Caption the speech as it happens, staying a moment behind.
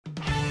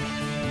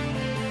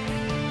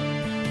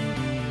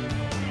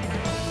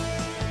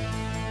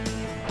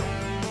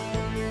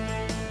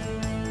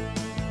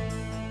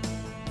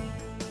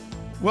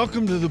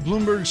Welcome to the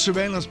Bloomberg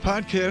Surveillance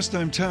Podcast.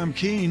 I'm Tom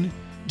Keene.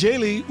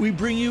 Daily, we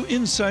bring you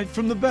insight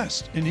from the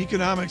best in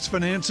economics,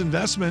 finance,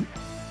 investment,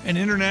 and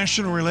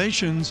international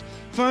relations.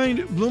 Find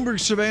Bloomberg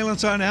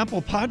Surveillance on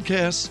Apple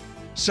Podcasts,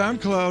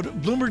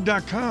 SoundCloud,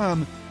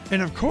 Bloomberg.com,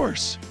 and of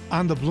course,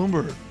 on the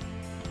Bloomberg.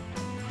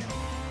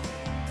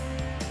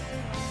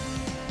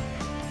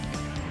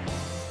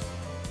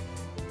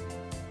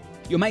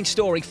 Your main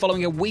story: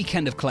 following a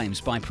weekend of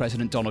claims by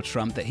President Donald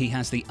Trump that he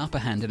has the upper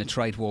hand in a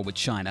trade war with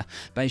China,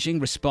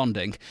 Beijing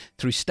responding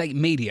through state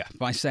media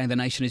by saying the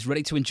nation is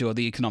ready to endure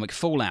the economic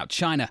fallout.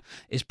 China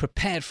is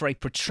prepared for a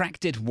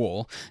protracted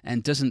war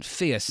and doesn't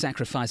fear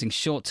sacrificing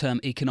short-term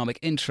economic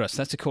interests.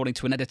 That's according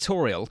to an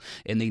editorial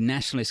in the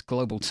Nationalist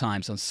Global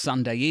Times on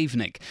Sunday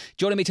evening.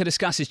 Joining me to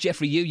discuss is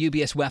Geoffrey Yu,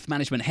 UBS Wealth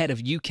Management Head of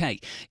UK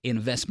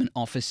Investment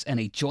Office, and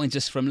he joins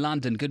us from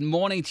London. Good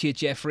morning to you,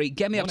 Geoffrey.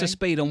 Get me up to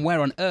speed on where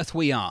on earth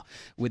we are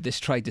with this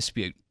trade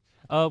dispute.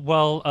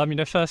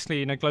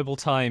 Firstly, Global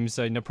Times,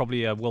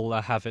 probably will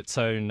have its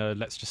own,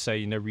 let's just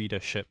say,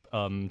 readership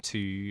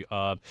to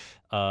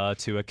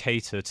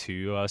cater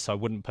to. So I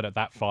wouldn't put it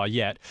that far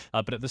yet.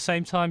 But at the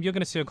same time, you're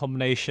going to see a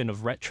combination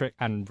of rhetoric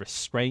and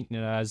restraint,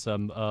 as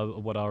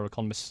what our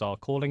economists are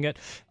calling it.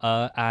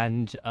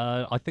 And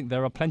I think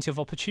there are plenty of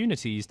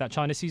opportunities that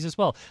China sees as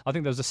well. I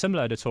think there was a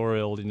similar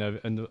editorial,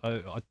 and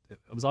it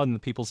was either in the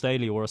People's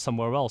Daily or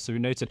somewhere else, who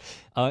noted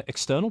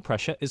external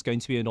pressure is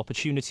going to be an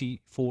opportunity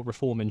for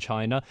reform in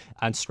China,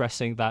 and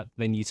stressing that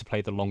they need to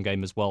play the long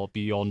game as well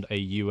beyond a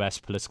US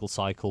political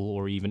cycle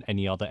or even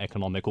any other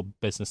economic or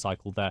business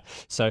cycle there.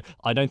 So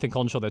I don't think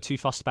onshore they're too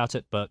fussed about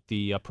it, but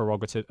the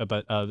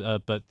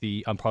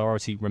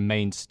priority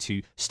remains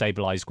to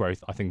stabilize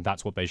growth. I think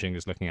that's what Beijing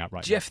is looking at right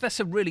now. Jeff, that's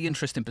a really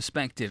interesting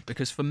perspective,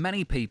 because for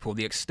many people,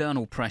 the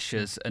external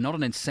pressures are not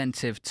an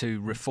incentive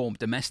to reform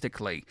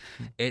domestically.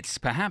 It's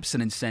perhaps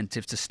an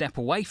incentive to step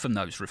away from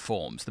those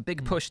reforms. The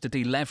big push to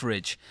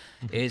deleverage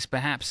is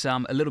perhaps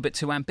a little bit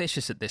too ambitious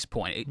at this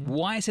point.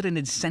 Why is it an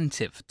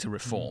incentive to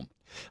reform?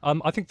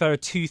 I think there are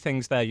two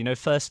things there.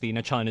 Firstly,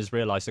 China's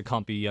realised it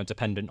can't be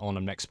dependent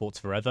on exports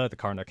forever. The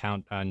current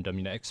account and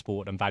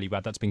export and value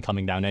add, that's been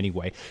coming down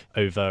anyway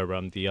over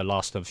the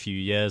last few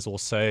years or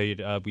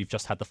so. We've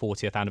just had the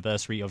 40th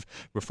anniversary of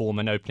reform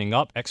and opening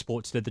up.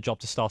 Exports did the job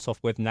to start off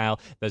with. Now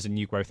there's a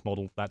new growth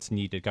model that's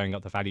needed going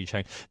up the value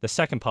chain. The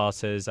second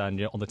part is,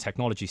 and on the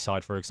technology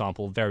side, for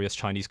example, various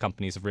Chinese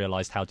companies have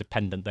realised how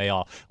dependent they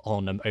are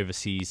on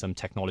overseas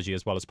technology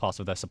as well as part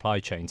of their supply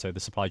chain. So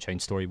the supply chain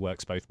story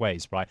works both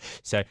ways, right?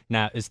 So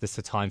now, is this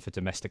a time for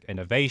domestic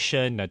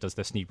innovation? Now, does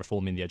this need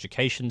reform in the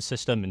education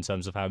system in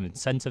terms of how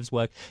incentives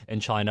work in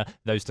China?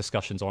 Those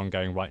discussions are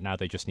ongoing right now.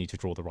 They just need to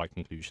draw the right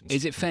conclusions.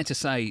 Is it fair to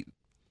say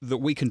that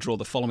we can draw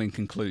the following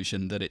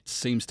conclusion, that it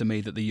seems to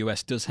me that the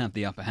US does have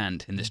the upper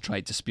hand in this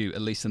trade dispute,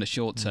 at least in the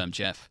short term,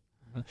 Jeff?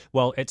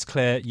 Well, it's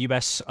clear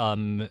US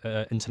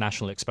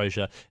international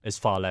exposure is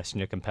far less,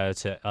 compared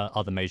to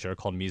other major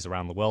economies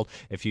around the world.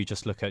 If you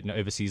just look at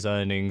overseas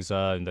earnings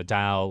in the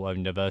Dow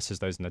versus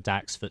those in the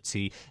DAX,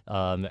 FTSE,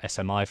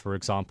 SMI, for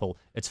example,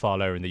 it's far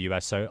lower in the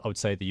US. So I would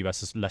say the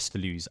US has less to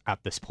lose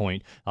at this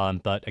point.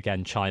 But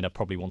again, China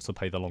probably wants to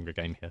play the longer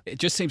game here. It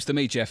just seems to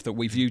me, Jeff, that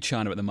we view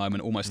China at the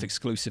moment almost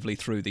exclusively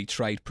through the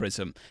trade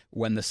prism,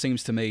 when there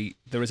seems to me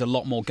there is a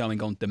lot more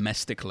going on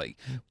domestically.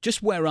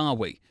 Just where are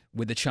we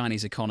with the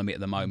Chinese economy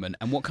at the moment,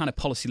 and what kind of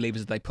policy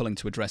levers are they pulling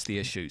to address the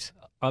issues?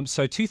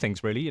 So two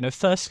things, really.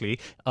 Firstly,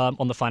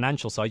 on the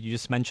financial side, you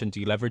just mentioned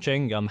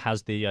deleveraging.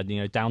 Has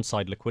the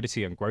downside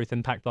liquidity and growth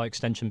impact by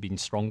extension been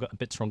a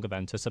bit stronger than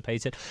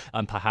anticipated?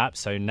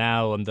 Perhaps. So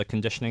now the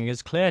conditioning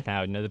is clear.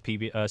 Now,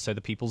 so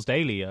the People's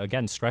Daily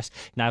again stress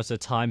now's the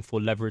time for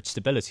leverage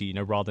stability.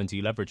 Rather than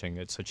deleveraging,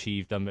 it's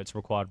achieved its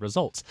required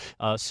results.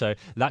 So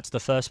that's the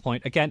first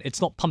point. Again, it's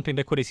not pumping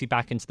liquidity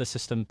back into the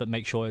system, but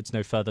make sure it's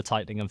no further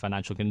tightening in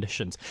financial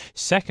conditions.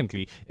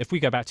 Secondly, if we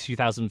go back to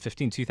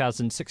 2015,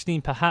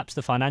 2016, perhaps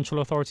the financial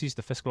authorities,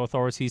 the fiscal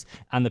authorities,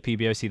 and the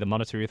PBOC, the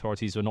monetary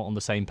authorities, were not on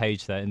the same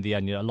page there. In the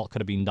end, a lot could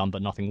have been done,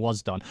 but nothing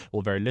was done,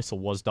 or very little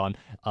was done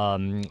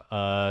in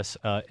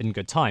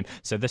good time.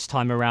 So this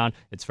time around,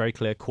 it's very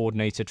clear,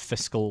 coordinated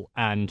fiscal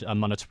and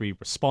monetary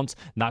response.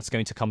 That's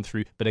going to come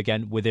through, but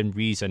again, within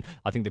reason.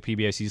 I think the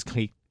PBOC is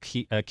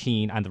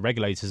keen, and the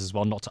regulators as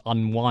well, not to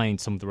unwind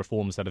some of the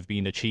reforms that have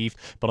been achieved.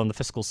 But on the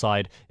fiscal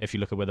side, if you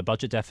look at where the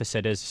budget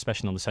deficit is,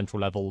 especially on the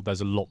central level, there's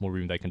a lot more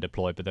room they can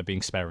deploy, but they're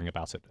being sparing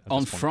about it.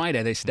 On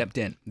Friday, they stepped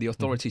in. The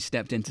authorities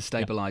stepped in to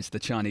stabilise the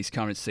Chinese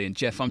currency. And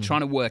Jeff, I'm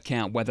trying to work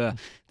out whether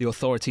the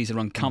authorities are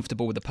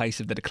uncomfortable with the pace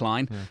of the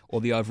decline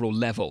or the overall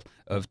level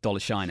of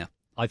dollar China.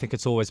 I think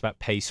it's always about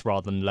pace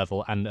rather than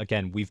level. And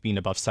again, we've been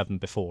above 7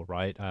 before,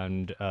 right?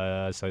 And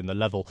so in the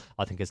level,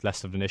 I think is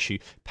less of an issue.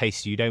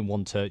 Pace, you don't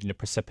want to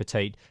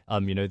precipitate,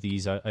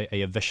 these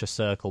a vicious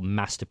circle,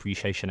 mass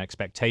depreciation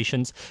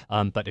expectations.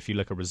 But if you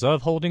look at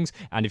reserve holdings,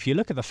 and if you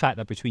look at the fact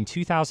that between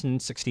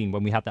 2016,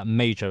 when we had that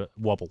major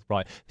wobble,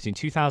 right, between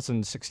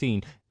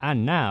 2016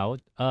 And now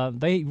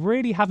they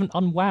really haven't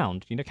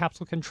unwound,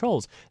 capital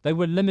controls. They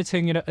were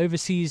limiting,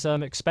 overseas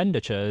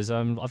expenditures.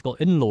 I've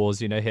got in-laws,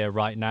 here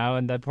right now,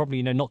 and they're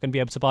probably, not going to be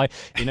able to buy,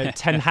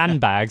 10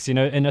 handbags, in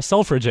a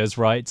Selfridges,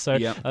 right? So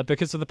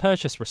because of the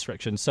purchase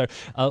restrictions. So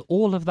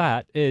all of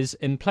that is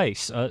in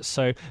place.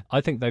 So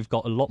I think they've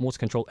got a lot more to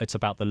control. It's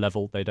about the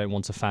level. They don't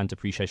want to fan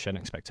depreciation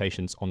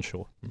expectations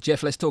onshore.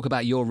 Jeff, let's talk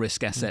about your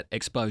risk asset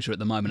exposure at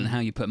the moment and how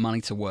you put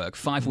money to work.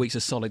 5 weeks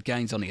of solid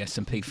gains on the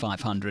S&P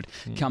 500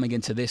 coming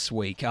into this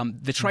week.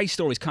 The trade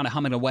story is kind of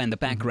humming away in the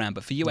background,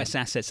 but for US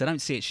assets, I don't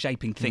see it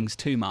shaping things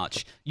too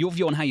much. Your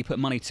view on how you put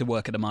money to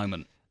work at the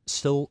moment?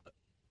 Still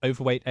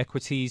overweight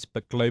equities,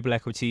 but global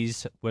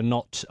equities. We're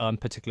not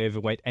particularly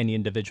overweight any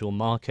individual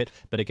market.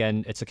 But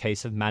again, it's a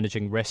case of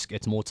managing risk.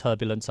 It's more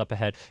turbulence up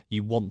ahead.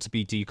 You want to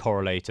be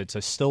decorrelated. So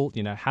still,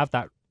 have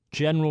that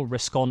general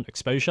risk-on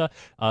exposure,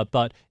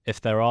 but if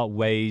there are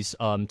ways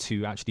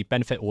to actually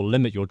benefit or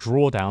limit your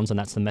drawdowns, and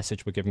that's the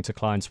message we're giving to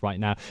clients right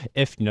now,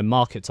 if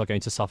markets are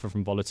going to suffer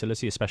from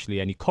volatility, especially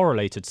any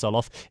correlated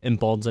sell-off in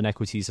bonds and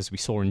equities as we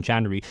saw in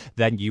January,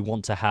 then you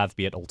want to have,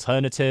 be it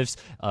alternatives,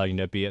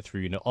 be it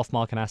through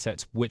off-market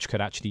assets, which could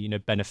actually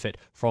benefit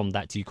from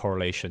that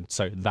decorrelation.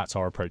 So that's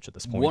our approach at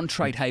this point. One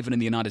trade haven in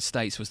the United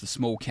States was the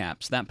small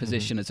caps. That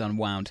position has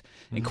unwound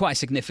in quite a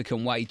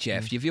significant way.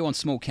 Jeff, your view on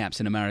small caps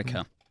in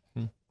America?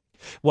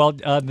 Well,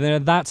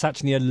 that's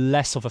actually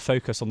less of a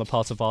focus on the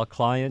part of our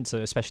clients,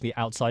 especially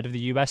outside of the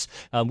US.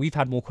 We've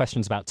had more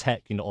questions about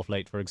tech, of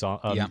late, for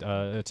example,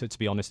 to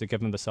be honest,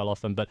 given the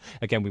sell-off. But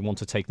again, we want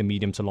to take the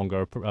medium to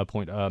longer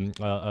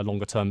a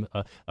longer-term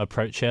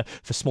approach here.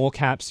 For small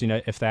caps,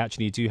 if they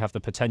actually do have the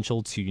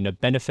potential to,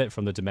 benefit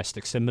from the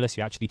domestic stimulus,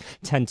 you actually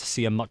tend to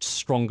see a much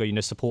stronger,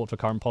 support for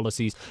current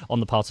policies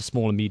on the part of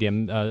small and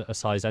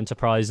medium-sized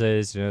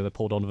enterprises. The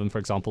Paul Donovan, for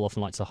example,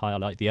 often likes to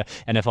highlight the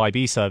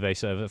NFIB survey,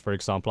 for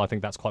example. I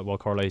think that's quite well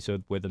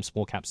correlated with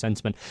small cap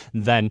sentiment.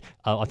 Then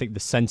I think the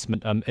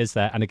sentiment is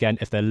there. And again,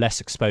 if they're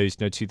less exposed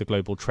to the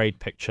global trade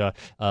picture,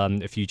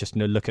 if you just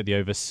look at the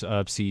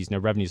overseas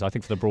revenues, I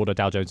think for the broader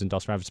Dow Jones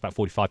Industrial Average, it's about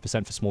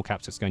 45%. For small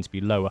caps, it's going to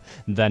be lower.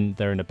 Then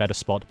they're in a better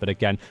spot. But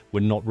again, we're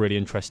not really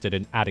interested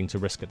in adding to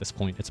risk at this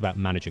point. It's about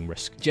managing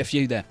risk. Geoff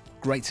Yu there.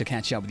 Great to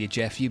catch up with you,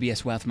 Jeff.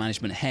 UBS Wealth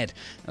Management, head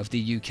of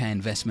the UK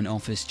Investment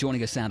Office,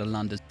 joining us out of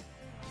London.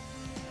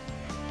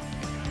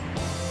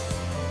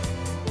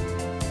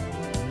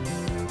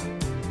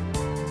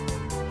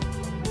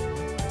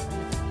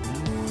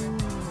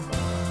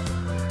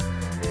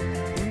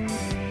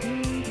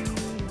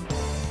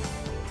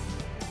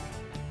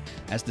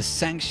 As the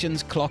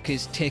sanctions clock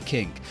is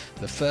ticking,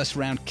 the first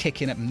round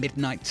kicking at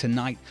midnight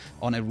tonight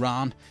on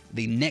Iran.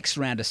 The next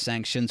round of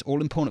sanctions, all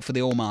important for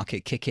the oil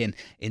market, kick in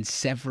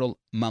several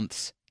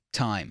months'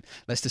 time.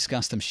 Let's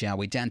discuss them, shall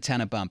we? Dan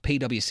Tannebaum,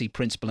 PwC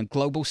Principal and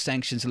Global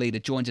Sanctions Leader,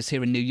 joins us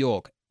here in New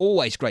York.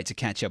 Always great to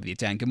catch up with you,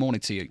 Dan. Good morning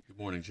to you. Good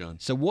morning, John.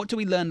 So what do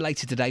we learn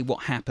later today?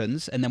 What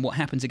happens? And then what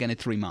happens again in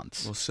 3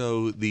 months? Well,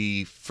 so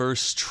the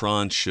first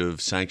tranche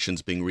of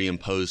sanctions being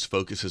reimposed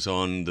focuses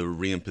on the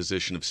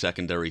reimposition of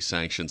secondary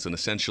sanctions. And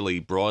essentially,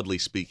 broadly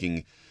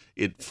speaking,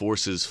 it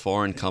forces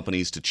foreign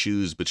companies to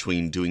choose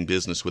between doing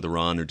business with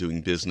Iran or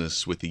doing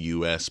business with the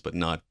U.S., but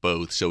not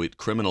both. So it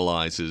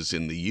criminalizes,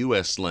 in the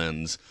U.S.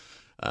 lens,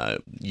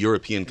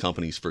 European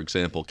companies, for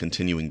example,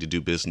 continuing to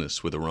do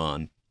business with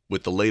Iran,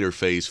 with the later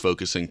phase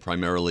focusing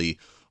primarily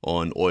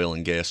on oil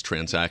and gas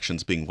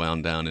transactions being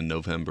wound down in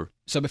November.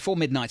 So before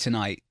midnight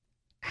tonight,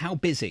 how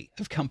busy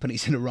have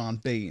companies in Iran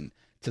been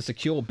to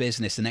secure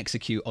business and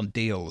execute on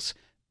deals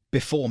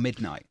before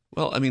midnight?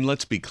 Well, I mean,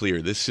 let's be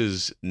clear. This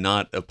is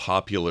not a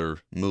popular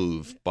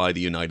move by the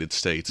United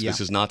States. Yeah.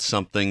 This is not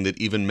something that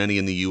even many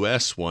in the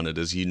U.S. wanted,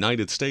 as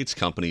United States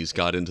companies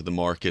got into the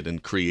market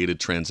and created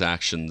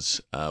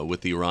transactions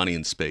with the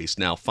Iranian space.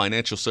 Now,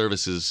 financial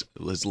services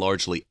was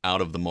largely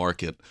out of the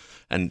market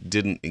and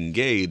didn't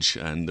engage,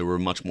 and there were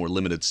much more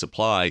limited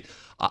supply.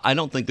 I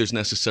don't think there's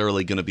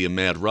necessarily going to be a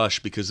mad rush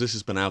because this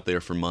has been out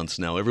there for months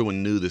now.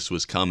 Everyone knew this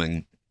was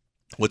coming.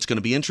 What's going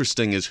to be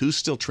interesting is who's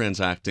still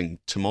transacting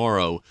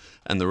tomorrow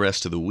and the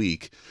rest of the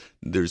week.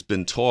 There's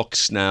been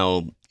talks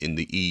now in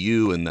the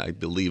EU, and I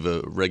believe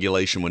a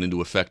regulation went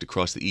into effect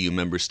across the EU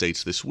member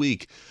states this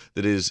week,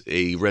 that is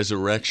a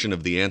resurrection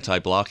of the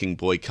anti-blocking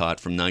boycott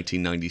from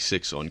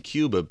 1996 on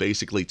Cuba,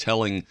 basically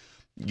telling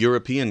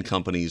European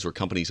companies or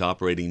companies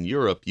operating in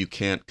Europe, you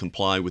can't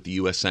comply with the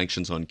U.S.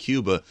 sanctions on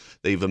Cuba.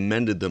 They've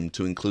amended them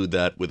to include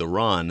that with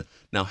Iran.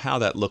 Now, how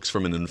that looks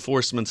from an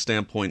enforcement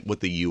standpoint, what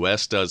the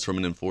U.S. does from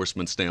an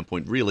enforcement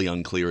standpoint, really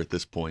unclear at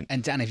this point.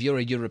 And Dan, if you're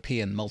a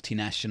European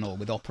multinational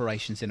with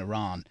operations in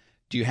Iran,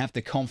 do you have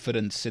the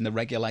confidence in the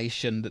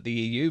regulation that the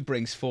EU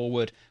brings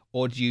forward,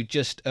 or do you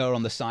just err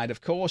on the side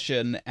of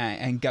caution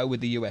and go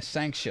with the U.S.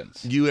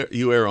 sanctions?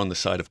 You err on the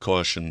side of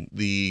caution.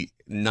 The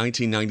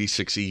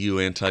 1996 EU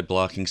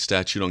anti-blocking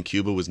statute on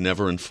Cuba was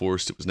never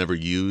enforced. It was never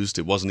used.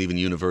 It wasn't even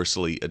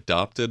universally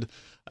adopted.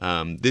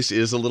 This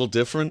is a little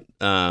different.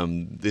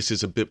 This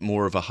is a bit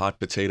more of a hot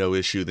potato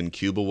issue than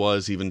Cuba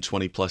was even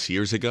 20 plus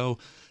years ago.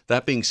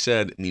 That being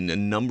said, I mean, a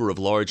number of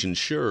large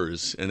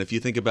insurers, and if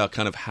you think about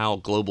kind of how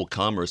global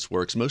commerce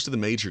works, most of the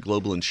major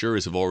global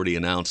insurers have already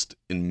announced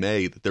in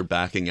May that they're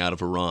backing out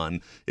of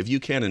Iran. If you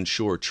can't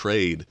insure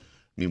trade,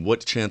 I mean,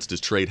 what chance does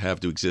trade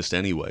have to exist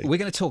anyway? We're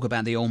going to talk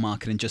about the oil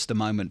market in just a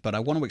moment, but I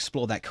want to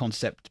explore that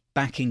concept,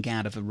 backing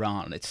out of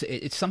Iran.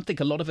 It's something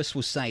a lot of us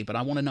will say, but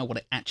I want to know what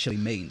it actually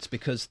means,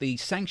 because the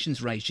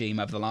sanctions regime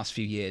over the last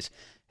few years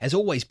has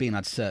always been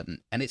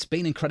uncertain, and it's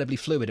been incredibly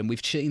fluid, and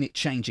we've seen it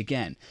change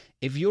again.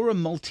 If you're a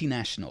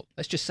multinational,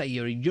 let's just say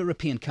you're a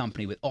European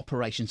company with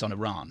operations on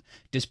Iran,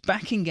 does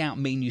backing out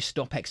mean you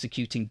stop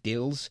executing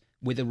deals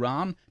with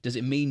Iran? Does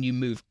it mean you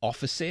move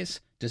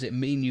offices? Does it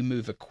mean you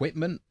move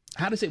equipment?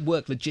 How does it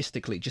work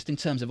logistically, just in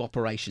terms of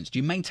operations? Do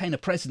you maintain a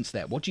presence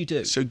there? What do you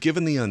do? So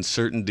given the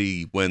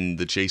uncertainty when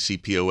the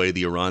JCPOA,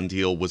 the Iran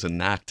deal, was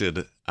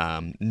enacted,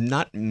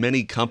 not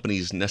many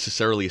companies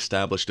necessarily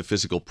established a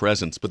physical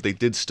presence, but they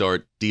did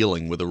start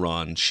dealing with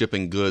Iran,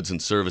 shipping goods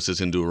and services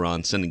into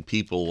Iran, sending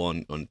people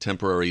on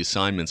temporary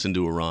assignments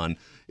into Iran.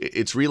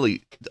 It's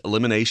really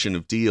elimination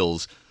of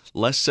deals,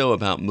 less so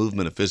about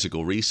movement of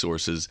physical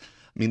resources.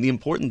 I mean, the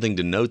important thing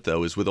to note,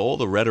 though, is with all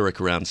the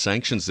rhetoric around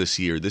sanctions this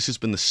year, this has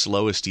been the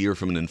slowest year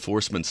from an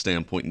enforcement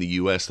standpoint in the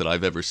U.S. that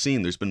I've ever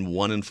seen. There's been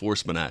one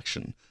enforcement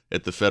action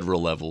at the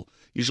federal level.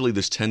 Usually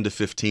there's 10 to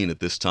 15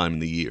 at this time in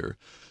the year.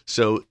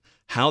 So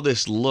how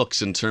this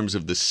looks in terms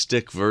of the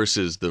stick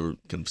versus the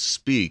kind of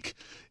speak,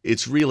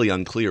 it's really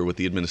unclear what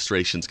the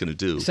administration's going to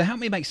do. So help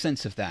me make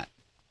sense of that.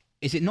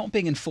 Is it not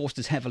being enforced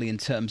as heavily in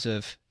terms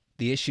of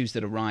the issues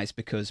that arise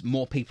because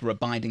more people are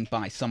abiding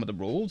by some of the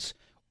rules?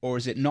 Or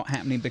is it not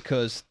happening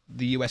because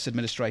the U.S.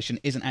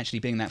 administration isn't actually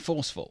being that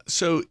forceful?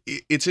 So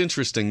it's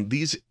interesting.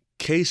 These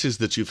cases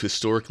that you've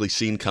historically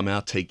seen come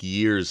out take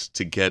years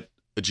to get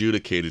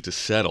adjudicated, to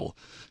settle.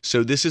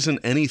 So this isn't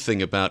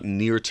anything about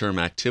near-term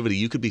activity.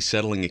 You could be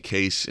settling a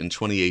case in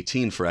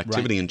 2018 for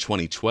activity in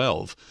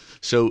 2012.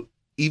 So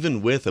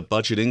even with a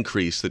budget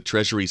increase that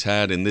Treasury's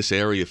had in this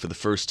area for the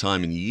first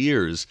time in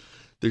years,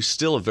 there's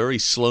still a very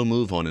slow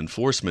move on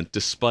enforcement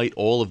despite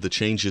all of the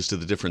changes to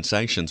the different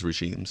sanctions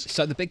regimes.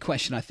 So the big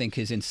question, I think,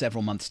 is in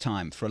several months'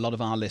 time for a lot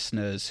of our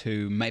listeners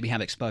who maybe have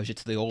exposure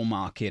to the oil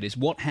market is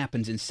what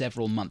happens in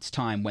several months'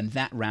 time when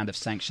that round of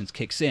sanctions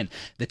kicks in.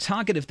 The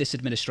target of this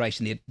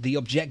administration, the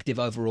objective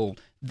overall,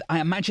 I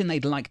imagine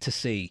they'd like to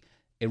see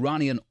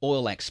Iranian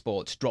oil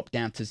exports drop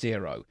down to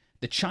zero.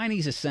 The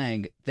Chinese are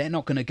saying they're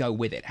not going to go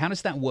with it. How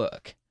does that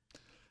work?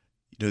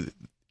 You know,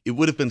 it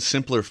would have been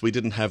simpler if we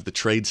didn't have the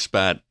trade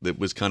spat that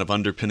was kind of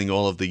underpinning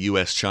all of the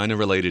U.S.-China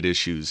related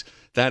issues.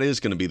 That is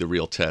going to be the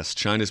real test.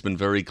 China's been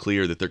very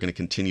clear that they're going to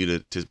continue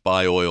to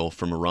buy oil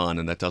from Iran,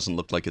 and that doesn't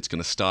look like it's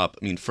going to stop.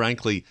 I mean,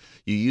 frankly,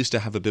 you used to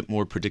have a bit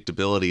more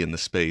predictability in the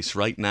space.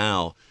 Right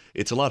now,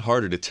 it's a lot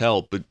harder to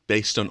tell, but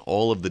based on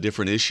all of the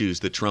different issues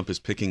that Trump is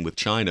picking with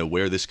China,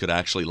 where this could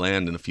actually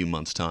land in a few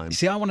months' time.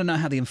 See, I want to know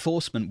how the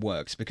enforcement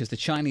works, because the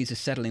Chinese are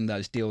settling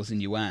those deals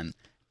in yuan.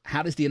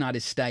 How does the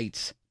United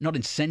States not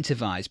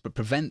incentivize but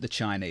prevent the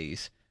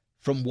Chinese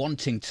from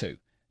wanting to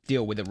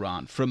deal with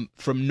Iran, from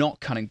not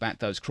cutting back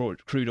those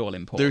crude oil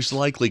imports? There's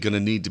likely going to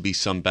need to be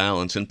some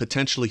balance, and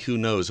potentially, who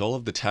knows, all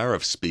of the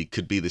tariff speak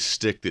could be the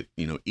stick that,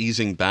 you know,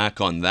 easing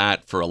back on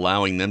that for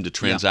allowing them to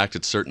transact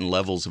at certain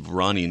levels of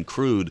Iranian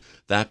crude.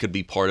 That could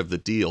be part of the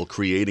deal,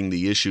 creating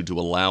the issue to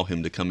allow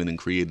him to come in and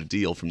create a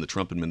deal from the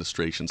Trump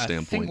administration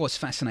standpoint. I think what's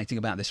fascinating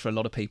about this for a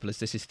lot of people is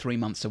this is 3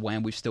 months away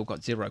and we've still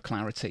got zero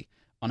clarity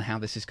on how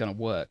this is going to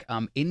work.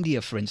 India,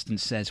 for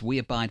instance, says we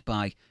abide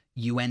by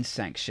UN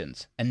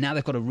sanctions, and now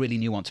they've got a really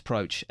nuanced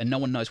approach, and no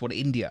one knows what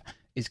India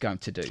is going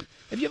to do.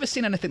 Have you ever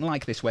seen anything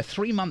like this, where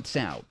 3 months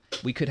out,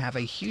 we could have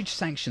a huge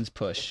sanctions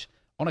push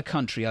on a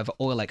country over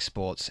oil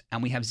exports,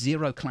 and we have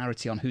zero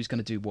clarity on who's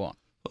going to do what?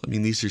 I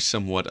mean, these are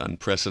somewhat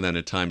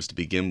unprecedented times to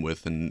begin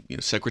with. And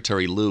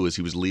Secretary Liu, as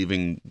he was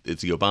leaving, as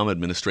the Obama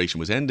administration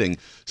was ending,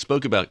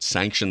 spoke about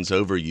sanctions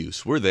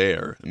overuse. We're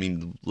there. I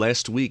mean,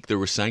 last week there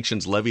were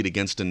sanctions levied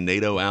against a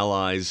NATO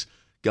ally's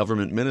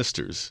government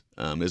ministers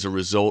as a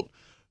result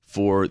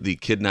for the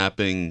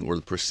kidnapping or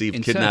the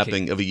perceived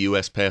kidnapping of a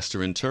U.S.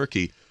 pastor in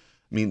Turkey.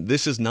 I mean,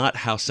 this is not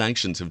how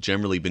sanctions have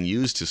generally been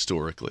used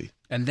historically.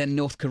 And then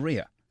North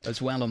Korea as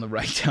well on the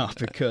radar,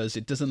 because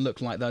it doesn't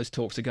look like those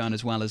talks are going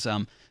as well as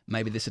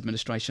maybe this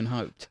administration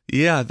hoped.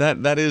 Yeah,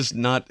 that is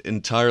not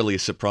entirely a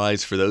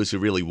surprise for those who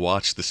really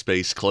watch the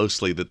space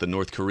closely, that the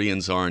North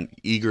Koreans aren't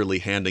eagerly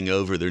handing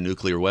over their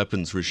nuclear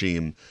weapons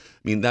regime.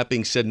 I mean, that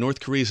being said, North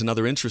Korea is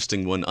another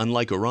interesting one.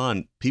 Unlike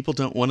Iran, people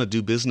don't want to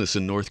do business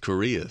in North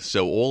Korea.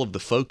 So all of the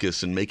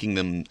focus in making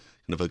them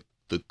kind of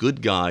the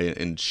good guy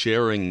and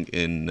sharing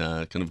in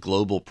kind of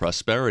global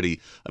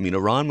prosperity. I mean,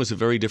 Iran was a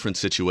very different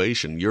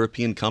situation.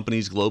 European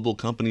companies, global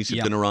companies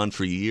had been Iran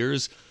for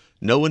years.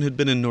 No one had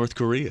been in North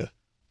Korea.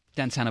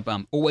 Dan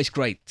Tannebaum, always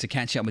great to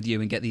catch up with you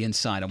and get the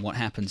insight on what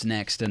happens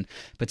next and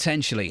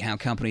potentially how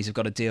companies have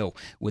got to deal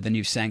with the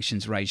new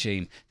sanctions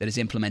regime that is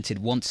implemented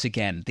once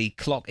again. The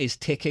clock is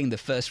ticking. The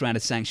first round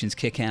of sanctions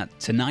kick out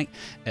tonight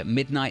at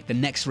midnight. The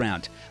next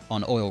round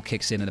on oil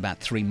kicks in about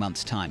 3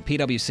 months' time.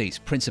 PwC's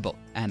principal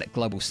and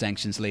global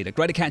sanctions leader.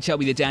 Great to catch up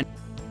with you, Dan.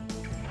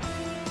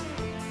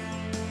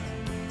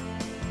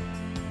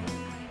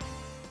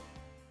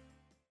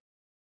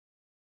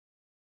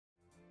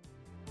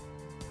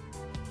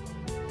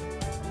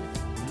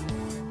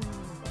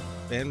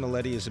 Dan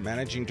Miletti is a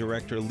managing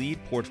director, lead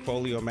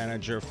portfolio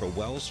manager for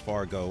Wells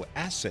Fargo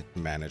Asset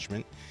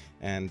Management,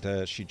 and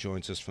she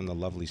joins us from the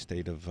lovely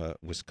state of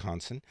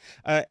Wisconsin.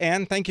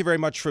 Anne, thank you very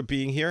much for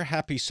being here.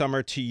 Happy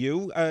summer to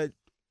you.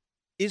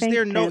 Is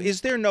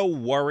there no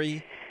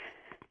worry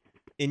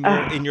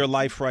in your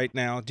life right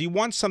now? Do you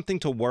want something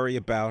to worry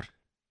about?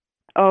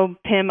 Oh,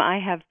 Pim, I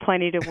have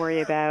plenty to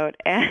worry about,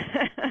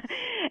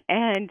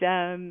 and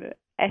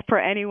for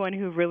anyone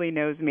who really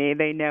knows me,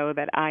 they know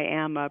that I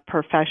am a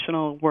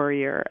professional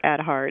worrier at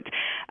heart.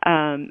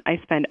 I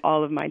spend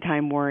all of my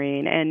time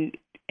worrying, and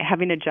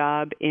having a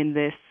job in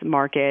this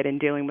market and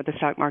dealing with the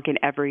stock market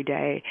every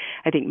day,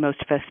 I think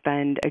most of us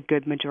spend a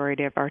good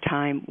majority of our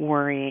time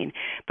worrying.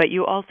 But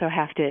you also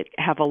have to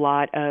have a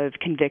lot of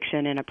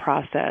conviction in a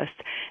process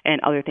and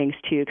other things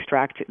to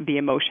extract the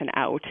emotion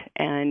out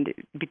and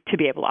to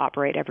be able to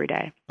operate every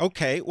day.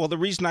 Okay. Well, the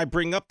reason I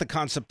bring up the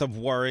concept of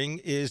worrying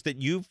is that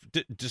you've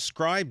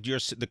described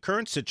the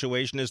current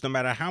situation as no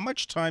matter how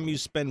much time you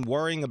spend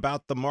worrying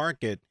about the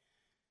market,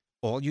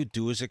 all you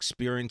do is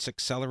experience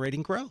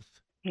accelerating growth.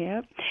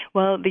 Yep.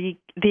 Well, the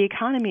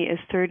economy is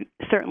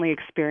certainly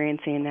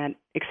experiencing that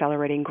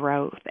accelerating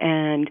growth,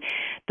 and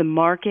the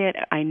market,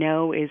 I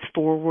know, is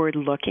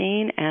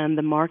forward-looking, and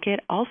the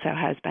market also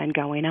has been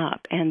going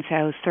up. And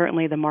so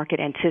certainly the market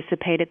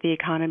anticipated the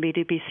economy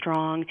to be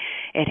strong.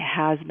 It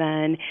has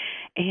been.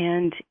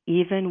 And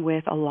even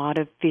with a lot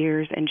of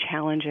fears and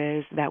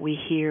challenges that we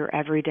hear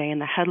every day in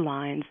the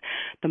headlines,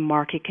 the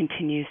market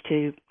continues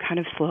to kind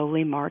of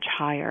slowly march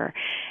higher.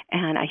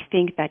 And I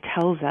think that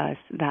tells us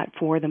that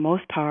for the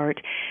most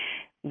part,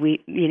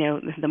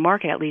 the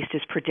market at least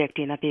is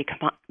predicting that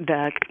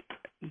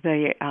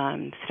the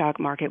stock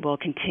market will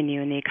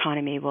continue and the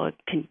economy will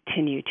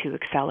continue to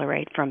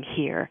accelerate from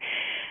here.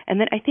 And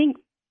then I think,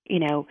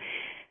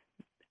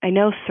 I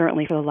know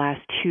certainly for the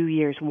last 2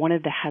 years, one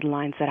of the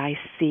headlines that I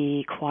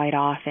see quite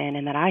often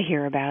and that I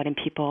hear about and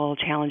people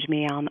challenge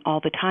me on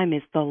all the time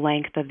is the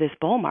length of this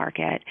bull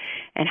market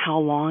and how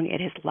long it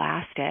has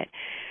lasted.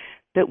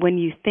 But when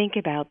you think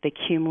about the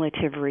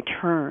cumulative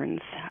returns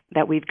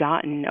that we've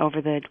gotten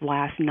over the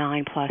last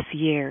 9+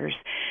 years,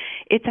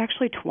 it's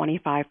actually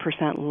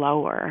 25%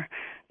 lower,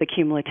 the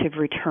cumulative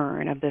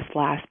return of this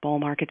last bull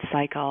market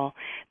cycle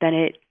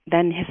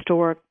than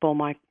historic bull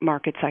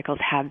market cycles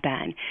have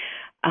been.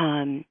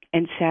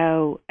 And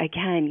so,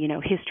 again,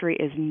 history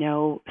is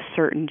no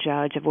certain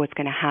judge of what's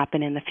going to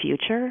happen in the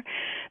future.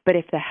 But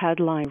if the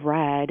headline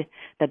read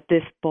that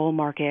this bull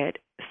market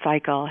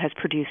cycle has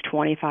produced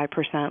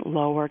 25%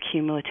 lower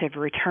cumulative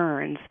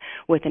returns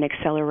with an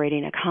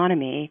accelerating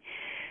economy,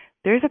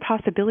 there's a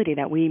possibility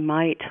that we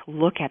might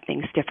look at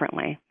things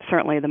differently.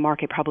 Certainly the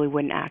market probably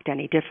wouldn't act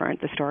any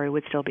different. The story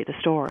would still be the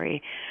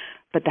story,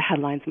 but the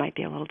headlines might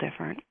be a little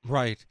different.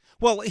 Right.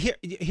 Well,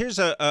 here's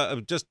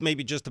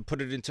just to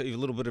put it into a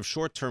little bit of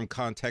short-term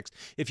context.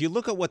 If you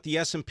look at what the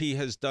S&P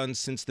has done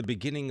since the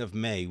beginning of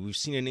May, we've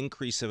seen an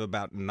increase of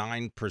about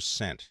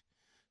 9%.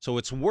 So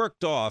it's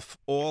worked off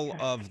all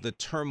of the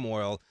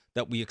turmoil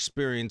that we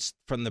experienced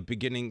from the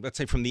beginning, let's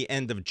say from the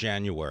end of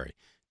January.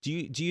 Do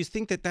you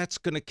think that that's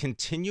going to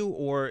continue,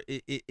 or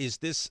is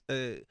this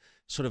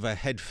sort of a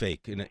head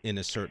fake in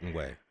a certain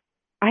way?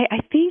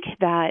 I think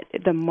that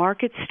the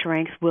market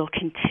strength will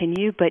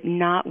continue, but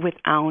not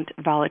without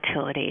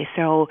volatility.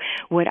 So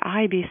would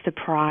I be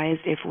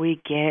surprised if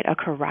we get a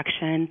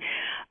correction?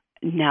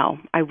 No,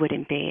 I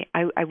wouldn't be.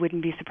 I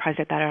wouldn't be surprised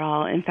at that at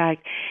all. In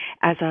fact,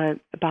 as a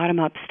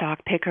bottom-up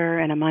stock picker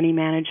and a money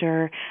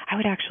manager, I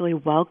would actually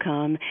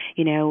welcome,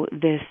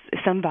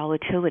 some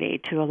volatility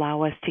to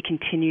allow us to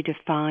continue to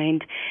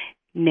find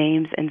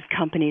names and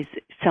companies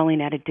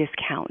selling at a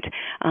discount.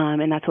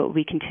 And that's what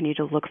we continue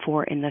to look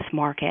for in this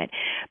market.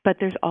 But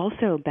there's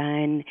also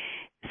been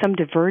some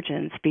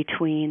divergence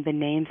between the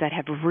names that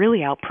have really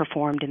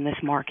outperformed in this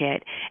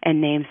market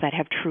and names that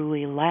have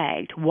truly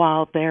lagged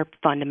while their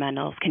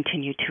fundamentals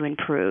continue to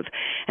improve.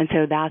 And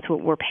so that's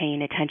what we're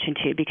paying attention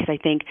to, because I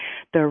think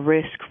the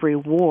risk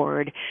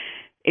reward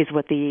is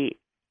what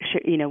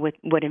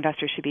what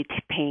investors should be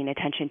paying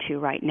attention to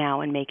right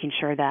now, and making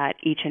sure that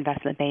each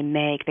investment they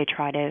make, they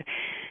try to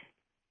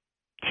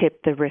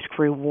tip the risk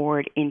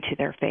reward into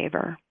their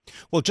favor.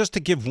 Well, just to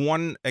give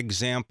one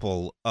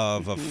example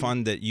of a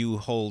fund that you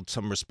hold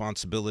some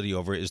responsibility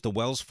over is the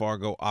Wells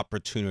Fargo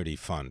Opportunity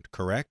Fund,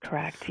 correct?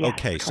 Correct. Yes,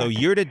 okay, correct. So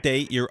year to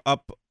date, you're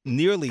up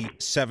nearly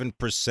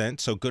 7%,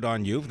 so good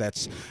on you.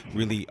 That's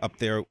really up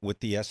there with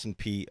the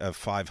S&P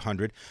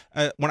 500.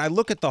 When I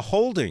look at the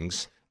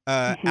holdings,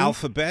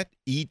 Alphabet,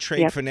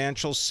 E-Trade Yep.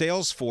 Financial,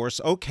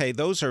 Salesforce. Okay,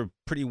 those are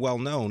pretty well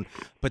known.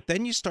 But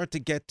then you start to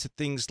get to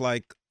things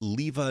like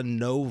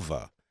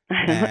LivaNova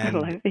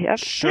and Yep.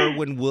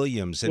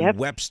 Sherwin-Williams and Yep.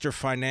 Webster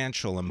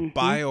Financial and Mm-hmm.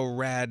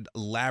 Biorad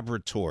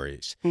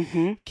Laboratories.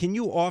 Mm-hmm. Can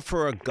you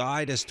offer a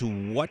guide as to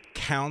what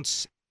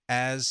counts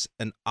as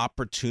an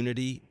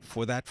opportunity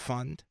for that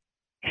fund?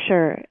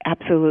 Sure,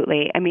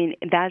 absolutely. I mean,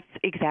 that's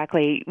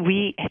exactly.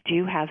 We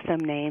do have some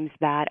names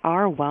that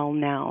are well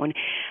known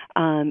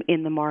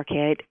in the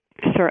market.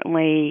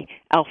 Certainly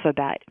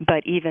Alphabet,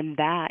 but even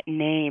that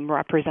name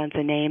represents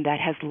a name that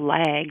has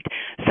lagged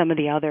some of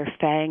the other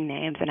FANG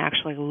names and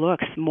actually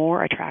looks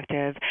more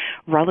attractive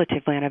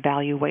relatively on a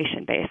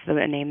valuation base, so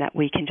a name that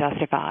we can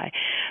justify.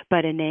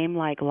 But a name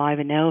like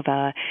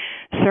LivaNova,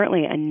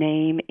 certainly a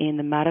name in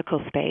the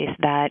medical space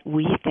that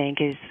we think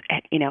is,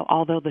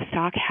 although the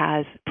stock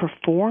has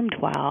performed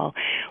well,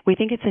 we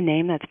think it's a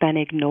name that's been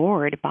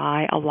ignored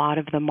by a lot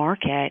of the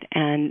market.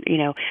 And,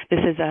 this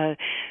is a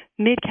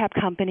mid-cap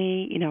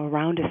company,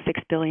 around a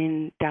 $6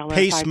 billion,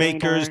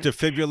 pacemakers,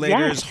 defibrillators,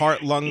 yes.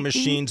 heart-lung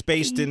machines,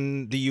 based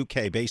in the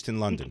UK, based in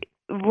London.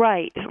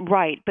 Right.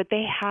 But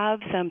they have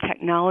some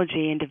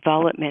technology and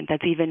development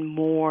that's even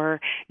more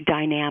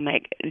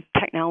dynamic,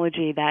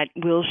 technology that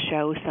will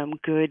show some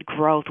good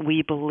growth,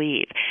 we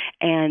believe.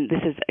 And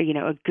this is,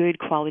 a good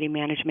quality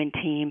management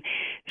team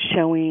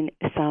showing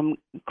some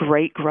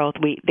great growth.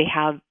 They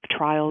have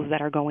trials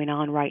that are going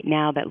on right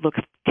now that look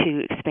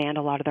to expand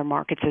a lot of their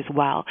markets as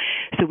well.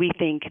 So we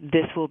think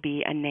this will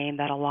be a name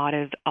that a lot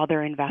of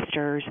other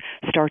investors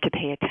start to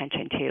pay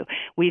attention to.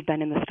 We've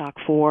been in the stock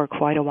for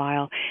quite a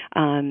while,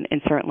 and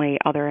certainly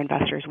other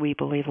investors, we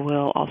believe,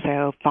 will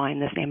also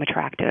find this name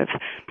attractive.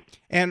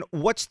 And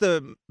what's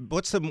the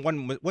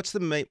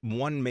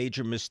one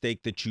major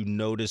mistake that you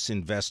notice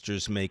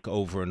investors make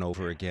over and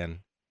over again?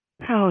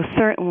 Oh,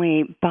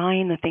 certainly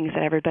buying the things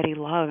that everybody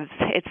loves.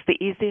 It's the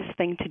easiest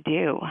thing to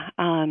do.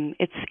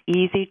 It's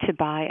easy to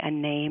buy a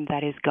name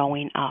that is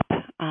going up,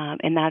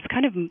 and that's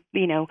kind of,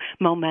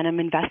 momentum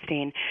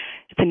investing.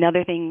 It's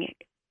another thing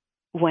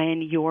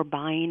when you're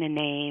buying a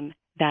name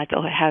that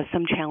has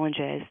some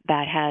challenges,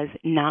 that has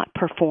not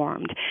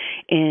performed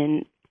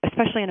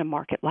especially in a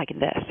market like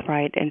this,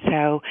 right? And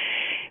so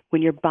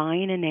when you're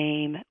buying a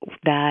name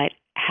that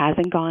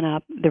hasn't gone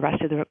up with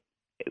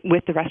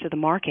the rest of the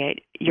market,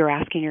 you're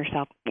asking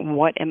yourself,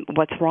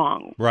 what's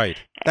wrong? Right.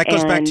 That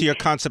goes back to your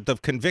concept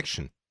of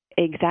conviction.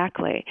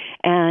 Exactly.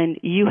 And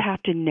you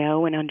have to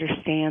know and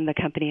understand the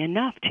company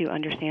enough to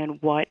understand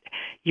what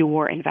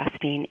you're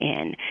investing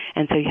in.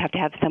 And so you have to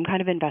have some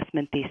kind of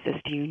investment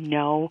thesis. Do you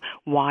know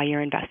why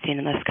you're investing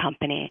in this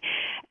company?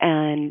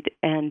 And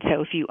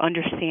so if you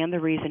understand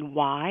the reason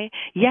why,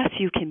 yes,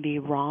 you can be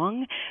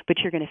wrong, but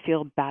you're going to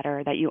feel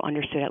better that you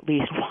understood at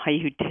least why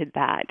you did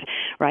that,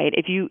 right?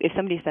 If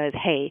somebody says,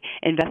 hey,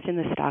 invest in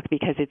this stock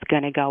because it's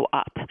going to go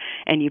up,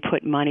 and you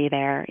put money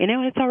there,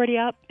 it's already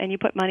up, and you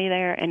put money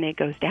there and it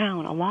goes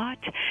down a lot,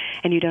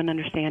 and you don't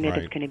understand it,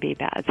 right, it's going to be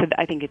bad. So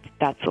I think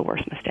that's the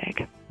worst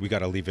mistake. We got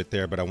to leave it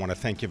there, but I want to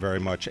thank you very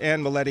much.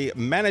 Anne Miletti,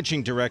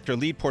 Managing Director,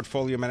 Lead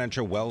Portfolio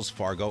Manager, Wells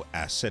Fargo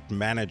Asset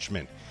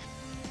Management.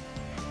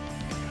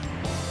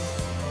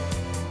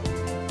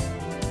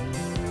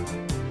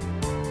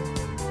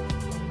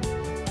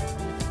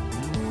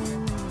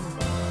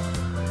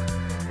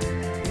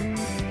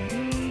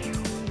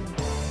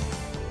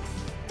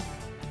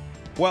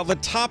 Well, the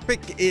topic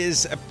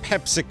is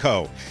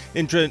PepsiCo.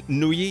 Indra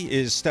Nooyi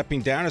is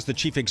stepping down as the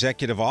Chief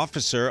Executive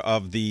Officer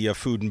of the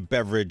food and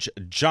beverage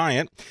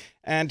giant.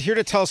 And here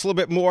to tell us a little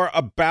bit more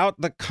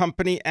about the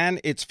company and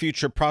its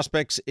future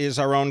prospects is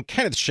our own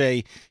Kenneth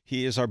Shea.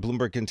 He is our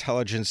Bloomberg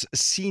Intelligence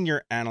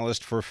Senior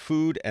Analyst for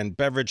food and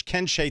beverage.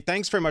 Ken Shea,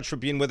 thanks very much for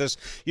being with us.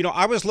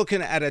 I was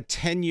looking at a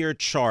 10-year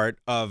chart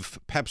of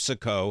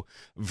PepsiCo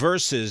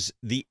versus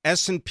the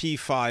S&P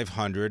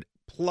 500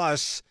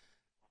 plus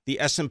the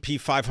S&P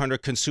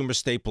 500 consumer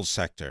staples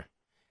sector.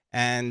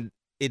 And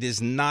it is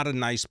not a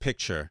nice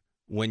picture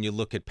when you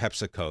look at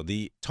PepsiCo.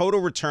 The total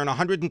return,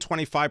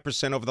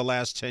 125% over the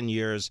last 10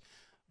 years,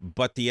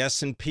 but the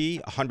S&P,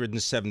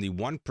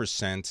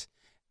 171%,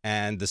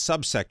 and the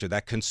subsector,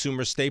 that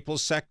consumer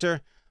staples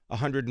sector,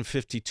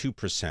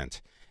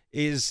 152%.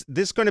 Is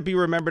this going to be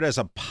remembered as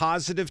a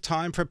positive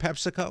time for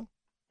PepsiCo?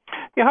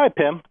 Yeah, hi,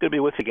 Pim. Good to be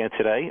with you again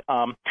today.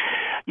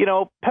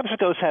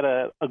 PepsiCo's had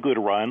a good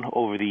run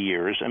over the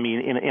years. I mean,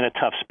 in a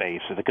tough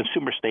space. The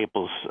consumer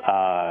staples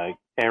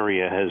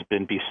area has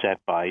been beset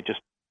by just,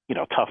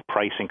 tough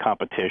pricing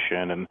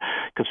competition, and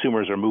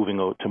consumers are moving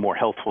to more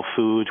healthful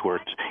foods where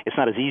it's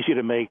not as easy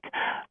to make,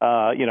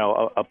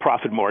 a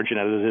profit margin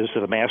as it is to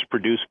the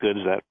mass-produced goods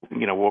that,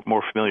 we're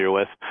more familiar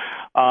with.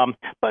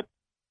 But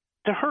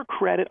to her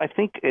credit, I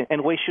think, and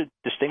the way she should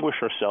distinguish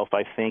herself,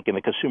 I think, in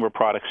the consumer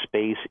product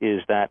space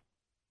is that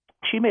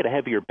she made a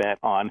heavier bet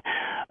on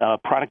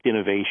product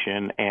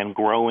innovation and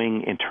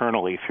growing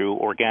internally through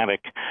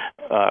organic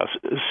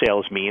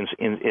sales means,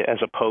 as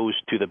opposed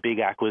to the big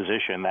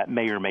acquisition that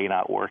may or may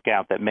not work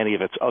out that many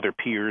of its other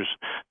peers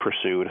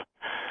pursued.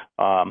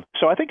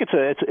 So I think it's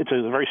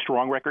a very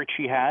strong record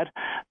she had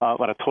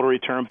on a total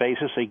return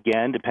basis.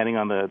 Again, depending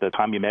on the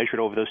time you measure it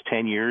over those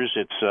 10 years,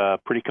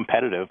 it's pretty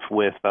competitive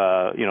with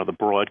the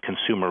broad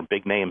consumer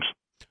big names.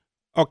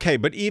 Okay,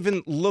 but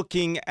even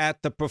looking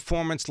at the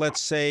performance, let's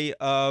say,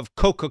 of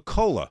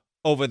Coca-Cola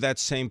over that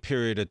same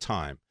period of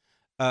time,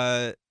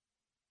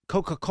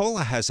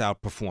 Coca-Cola has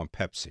outperformed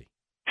Pepsi.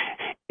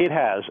 It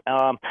has.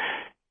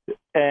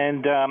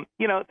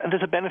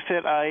 There's a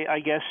benefit, I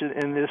guess,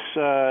 in this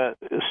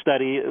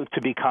study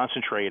to be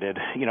concentrated.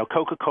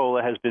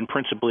 Coca-Cola has been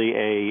principally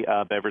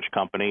a beverage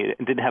company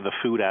and didn't have the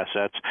food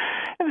assets.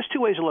 And there's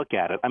two ways to look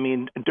at it. I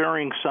mean,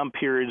 during some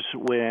periods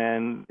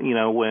when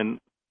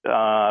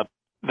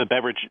the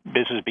beverage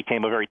business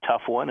became a very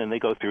tough one, and they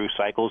go through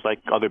cycles like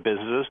other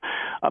businesses,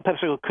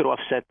 PepsiCo could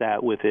offset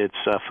that with its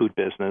food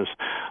business.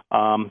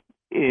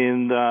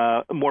 In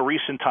more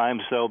recent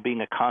times, though,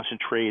 being a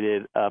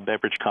concentrated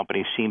beverage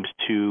company seems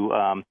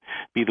to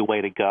be the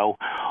way to go.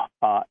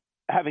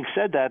 Having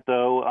said that,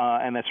 though,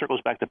 and that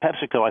circles back to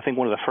PepsiCo, I think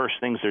one of the first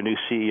things their new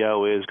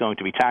CEO is going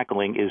to be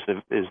tackling is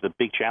the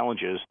big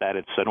challenges that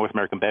its North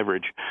American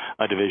beverage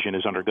division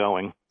is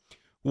undergoing.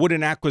 Would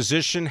an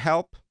acquisition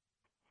help?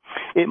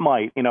 It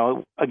might.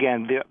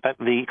 Again,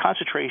 the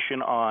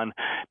concentration on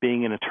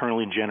being an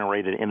internally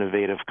generated,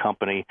 innovative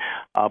company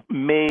a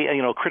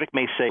critic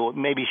may say, well,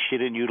 maybe she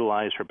didn't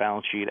utilize her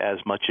balance sheet as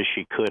much as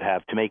she could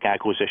have to make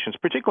acquisitions,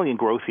 particularly in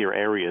growthier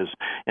areas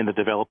in the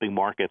developing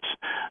markets,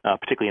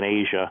 particularly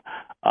in Asia.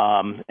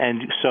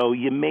 And so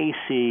you may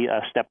see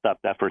a stepped-up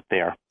effort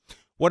there.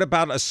 What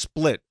about a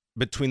split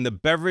between the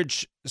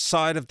beverage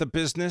side of the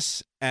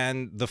business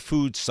and the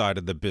food side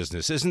of the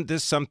business? Isn't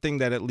this something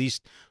that at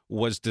least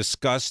was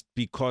discussed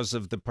because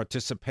of the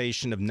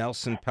participation of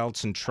Nelson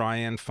Peltz and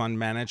Trian Fund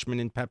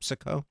Management in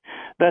PepsiCo?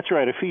 That's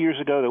right. A few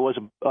years ago, there was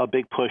a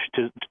big push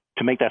to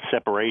make that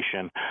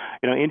separation.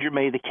 Indra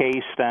made the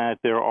case that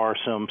there are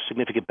some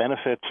significant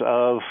benefits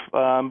of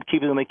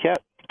keeping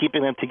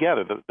them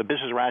together. The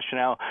business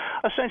rationale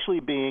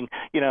essentially being,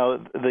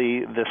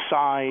 the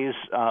size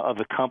of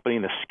the company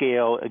and the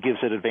scale gives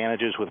it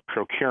advantages with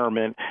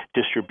procurement,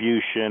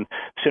 distribution,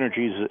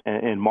 synergies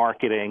in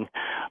marketing.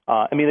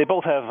 They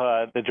both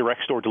have the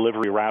direct store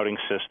delivery routing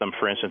system,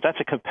 for instance. That's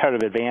a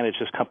competitive advantage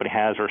this company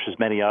has versus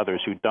many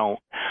others who don't.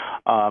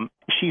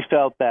 She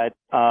felt that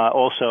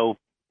also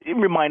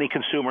reminding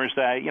consumers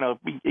that,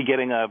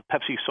 getting a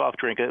Pepsi soft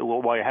drink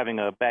while you're having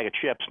a bag of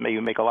chips may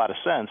make a lot of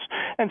sense.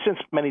 And since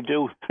many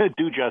do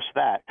just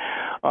that,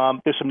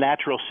 there's some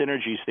natural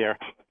synergies there.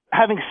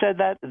 Having said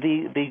that,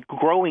 the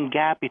growing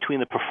gap between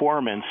the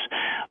performance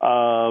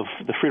of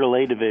the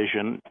Frito-Lay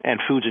division and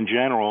foods in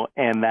general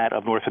and that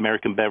of North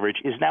American beverage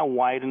is now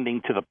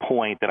widening to the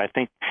point that I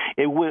think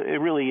it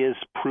really is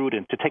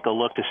prudent to take a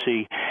look to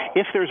see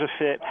if there's a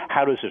fit,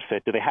 how does it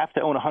fit? Do they have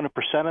to own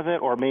 100% of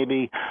it or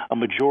maybe a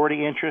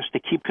majority interest to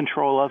keep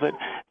control of it?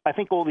 I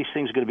think all these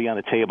things are going to be on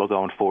the table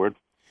going forward.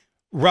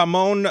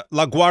 Ramon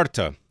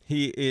Laguarta,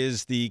 he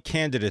is the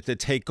candidate to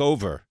take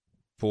over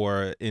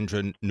for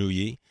Indra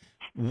Nooyi.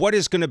 What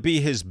is going to be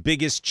his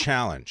biggest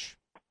challenge?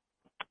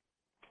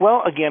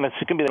 Well, again, it's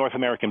going to be the North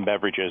American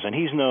beverages, and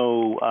he's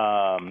no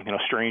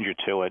stranger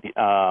to it.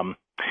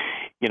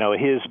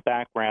 His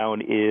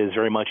background is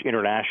very much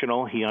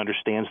international. He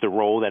understands the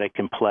role that it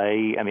can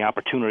play and the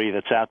opportunity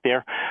that's out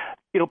there.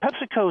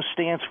 PepsiCo's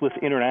stance with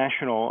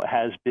international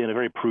has been a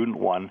very prudent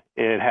one.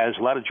 It has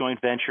a lot of joint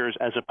ventures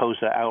as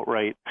opposed to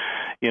outright,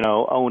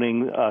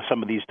 owning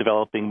some of these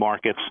developing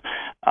markets.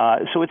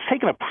 So it's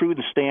taken a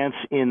prudent stance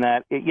in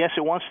that, yes,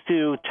 it wants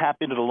to tap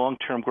into the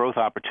long-term growth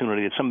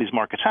opportunity that some of these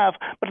markets have,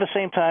 but at the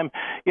same time,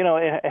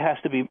 it has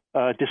to be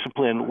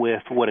disciplined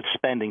with what it's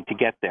spending to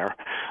get there.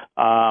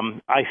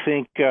 I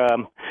think,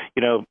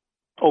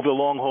 over the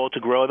long haul to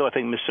grow, though, I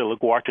think Mr.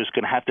 LaGuarta is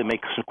going to have to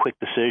make some quick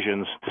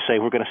decisions to say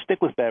we're going to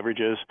stick with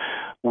beverages.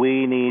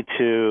 We need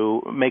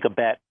to make a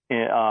bet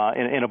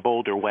in a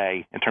bolder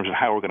way in terms of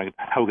how we're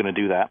going to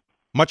do that.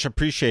 Much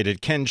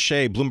appreciated. Ken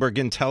Shea, Bloomberg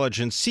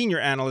Intelligence Senior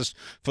Analyst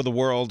for the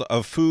world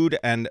of food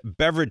and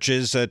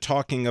beverages,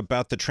 talking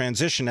about the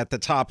transition at the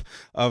top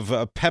of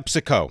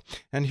PepsiCo.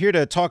 And here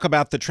to talk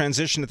about the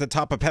transition at the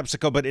top of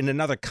PepsiCo, but in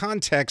another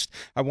context,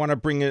 I want to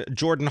bring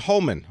Jordyn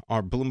Holman,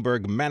 our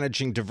Bloomberg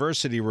Managing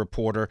Diversity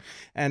reporter.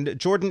 And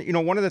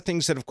Jordyn, one of the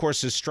things that, of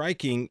course, is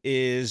striking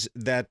is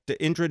that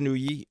Indra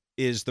Nooyi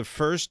was the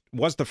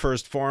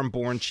first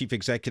foreign-born chief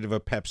executive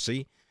of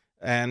Pepsi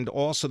and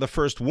also the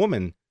first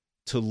woman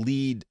to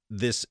lead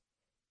this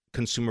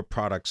consumer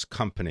products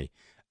company.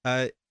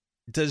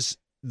 Does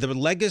the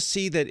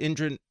legacy that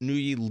Indra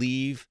Nooyi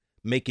leave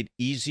make it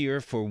easier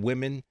for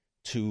women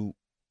to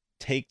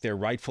take their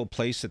rightful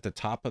place at the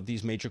top of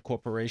these major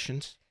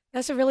corporations?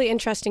 That's a really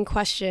interesting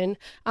question.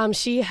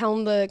 She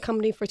helmed the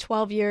company for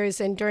 12 years,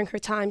 and during her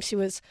time, she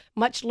was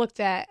much looked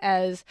at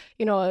as,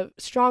 a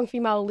strong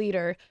female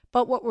leader.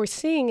 But what we're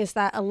seeing is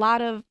that a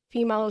lot of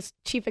female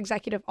chief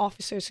executive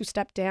officers who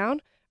step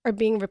down are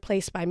being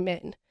replaced by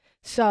men.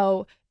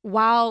 So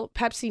while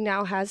Pepsi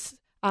now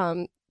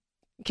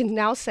can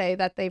now say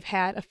that they've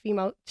had a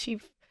female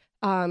chief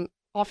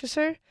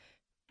officer,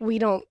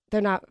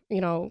 they're not,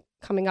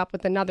 coming up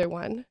with another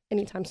one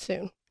anytime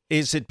soon.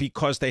 Is it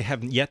because they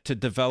haven't yet to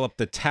develop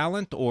the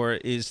talent, or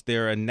is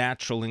there a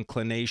natural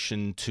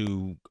inclination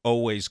to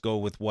always go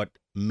with what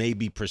may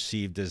be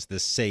perceived as the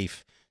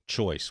safe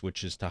choice,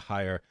 which is to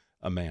hire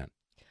a man?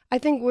 I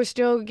think we're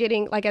still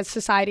getting, as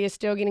society is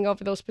still getting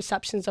over those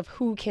perceptions of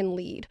who can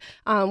lead.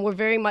 We're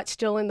very much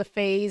still in the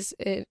phase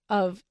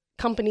of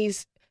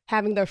companies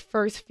having their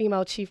first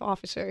female chief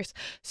officers.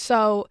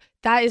 So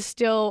that is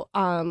still,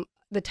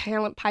 the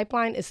talent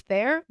pipeline is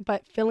there,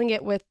 but filling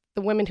it with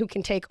the women who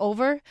can take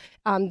over,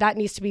 that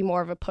needs to be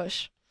more of a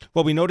push.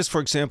 Well, we noticed, for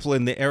example,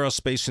 in the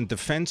aerospace and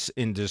defense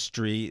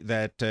industry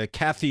that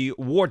Kathy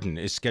Warden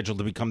is scheduled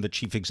to become the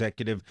chief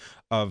executive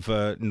of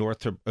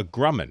Northrop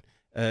Grumman.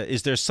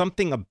 Is there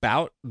something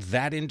about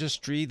that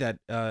industry that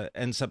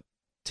ends up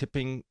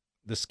tipping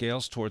the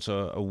scales towards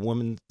a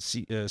woman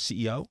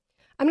CEO?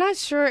 I'm not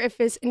sure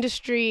if it's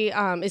industry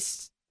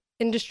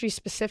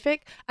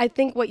specific. I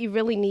think what you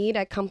really need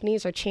at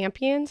companies are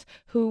champions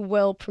who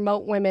will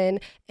promote women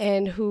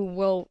and who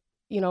will,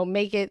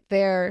 make it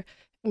their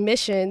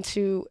mission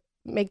to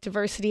make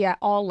diversity at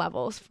all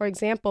levels. For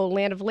example,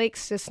 Land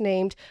O'Lakes just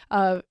named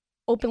a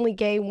openly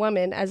gay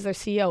woman as their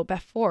CEO,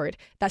 Beth Ford.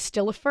 That's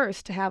still a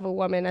first to have a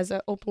woman as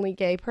an openly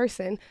gay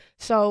person.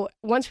 So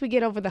once we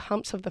get over the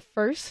humps of the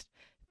first,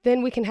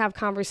 then we can have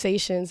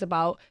conversations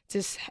about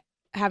just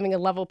having a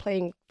level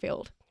playing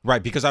field.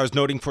 Right, because I was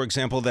noting, for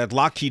example, that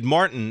Lockheed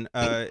Martin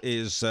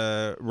is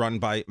run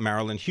by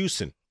Marilyn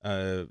Hewson,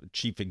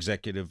 chief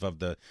executive of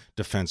the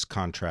defense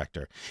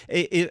contractor.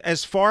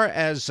 As far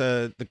as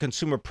the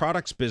consumer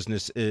products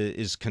business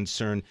is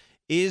concerned,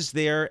 is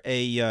there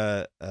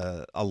a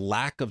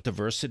lack of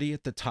diversity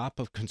at the top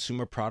of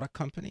consumer product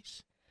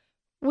companies?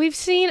 We've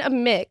seen a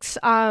mix.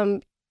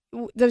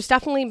 There's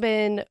definitely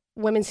been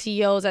women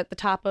CEOs at the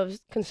top of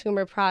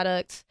consumer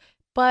products.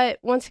 But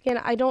once again,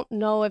 I don't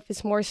know if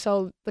it's more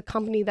so the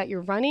company that you're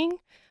running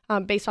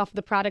based off of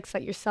the products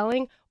that you're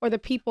selling, or the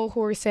people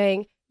who are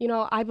saying,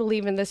 I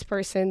believe in this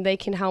person, they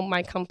can help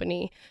my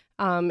company.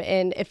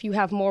 And if you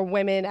have more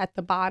women at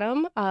the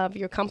bottom of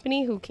your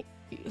company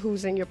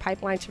who's in your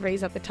pipeline to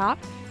raise at the top,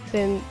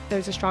 then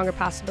there's a stronger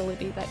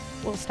possibility that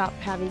we'll stop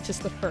having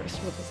just the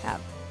first. We'll just have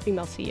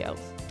female CEOs.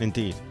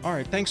 Indeed. All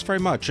right. Thanks very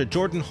much.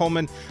 Jordyn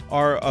Holman,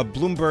 our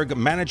Bloomberg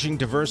managing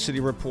diversity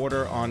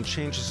reporter on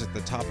changes at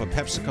the top of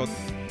PepsiCo.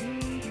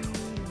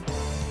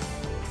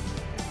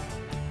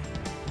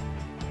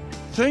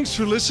 Thanks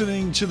for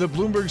listening to the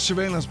Bloomberg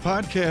Surveillance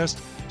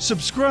Podcast.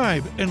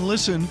 Subscribe and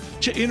listen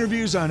to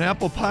interviews on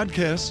Apple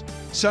Podcasts,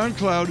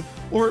 SoundCloud,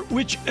 or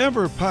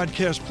whichever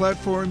podcast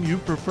platform you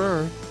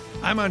prefer.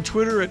 I'm on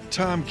Twitter at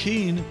Tom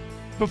Keene.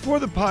 Before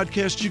the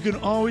podcast, you can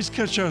always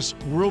catch us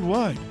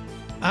worldwide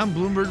on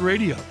Bloomberg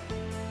Radio.